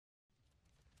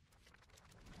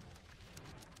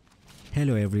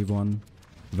Hello everyone,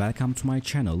 welcome to my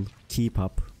channel, keep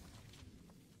up.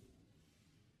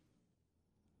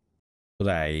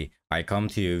 Today, I come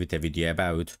to you with a video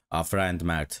about Afra and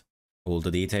Mert. All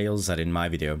the details are in my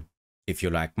video. If you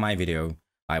like my video,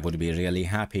 I would be really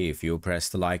happy if you press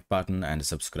the like button and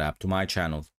subscribe to my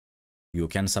channel. You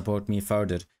can support me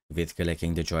further with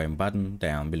clicking the join button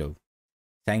down below.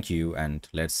 Thank you, and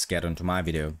let's get on to my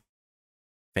video.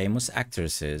 Famous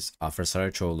actresses Afra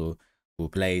Saracoglu, who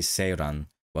plays Seyran,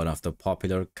 one of the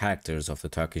popular characters of the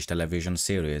Turkish television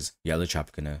series Yalı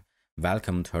Çapkını,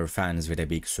 welcomed her fans with a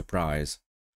big surprise.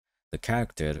 The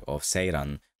character of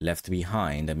Seyran left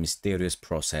behind a mysterious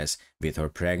process with her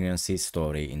pregnancy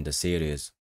story in the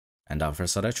series, and Afra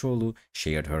Saracoglu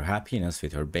shared her happiness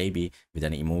with her baby with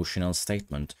an emotional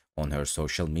statement on her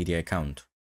social media account.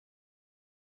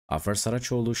 Afra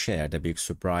Saracoglu shared a big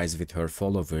surprise with her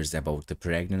followers about the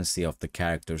pregnancy of the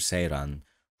character Seyran,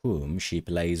 whom she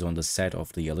plays on the set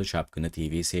of the Yalı Çapkını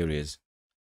TV series.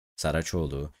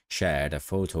 Saracoglu shared a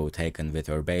photo taken with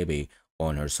her baby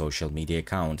on her social media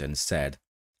account and said,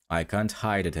 "I can't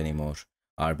hide it anymore.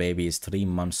 Our baby is 3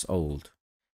 months old.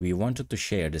 We wanted to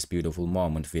share this beautiful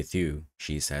moment with you,"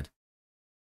 she said.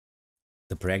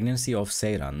 The pregnancy of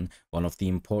Seyran, one of the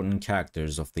important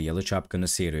characters of the Yalı Çapkını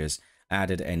series,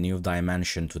 added a new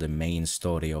dimension to the main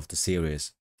story of the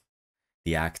series.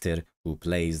 The actor who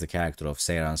plays the character of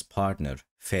Seyran's partner,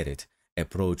 Ferit,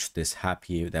 approached this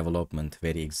happy development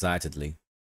very excitedly.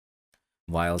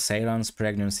 While Seyran's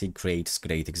pregnancy creates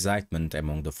great excitement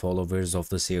among the followers of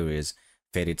the series,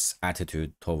 Ferit's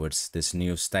attitude towards this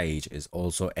new stage is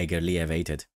also eagerly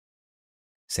awaited.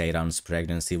 Seyran's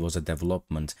pregnancy was a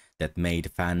development that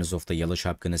made fans of the Yalı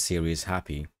Çapkını series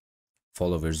happy.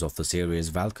 Followers of the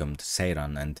series welcomed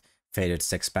Seyran and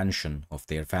Ferit's expansion of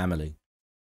their family.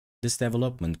 This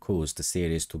development caused the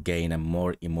series to gain a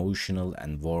more emotional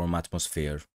and warm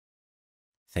atmosphere.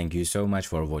 Thank you so much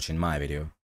for watching my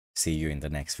video. See you in the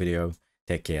next video.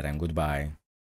 Take care and goodbye.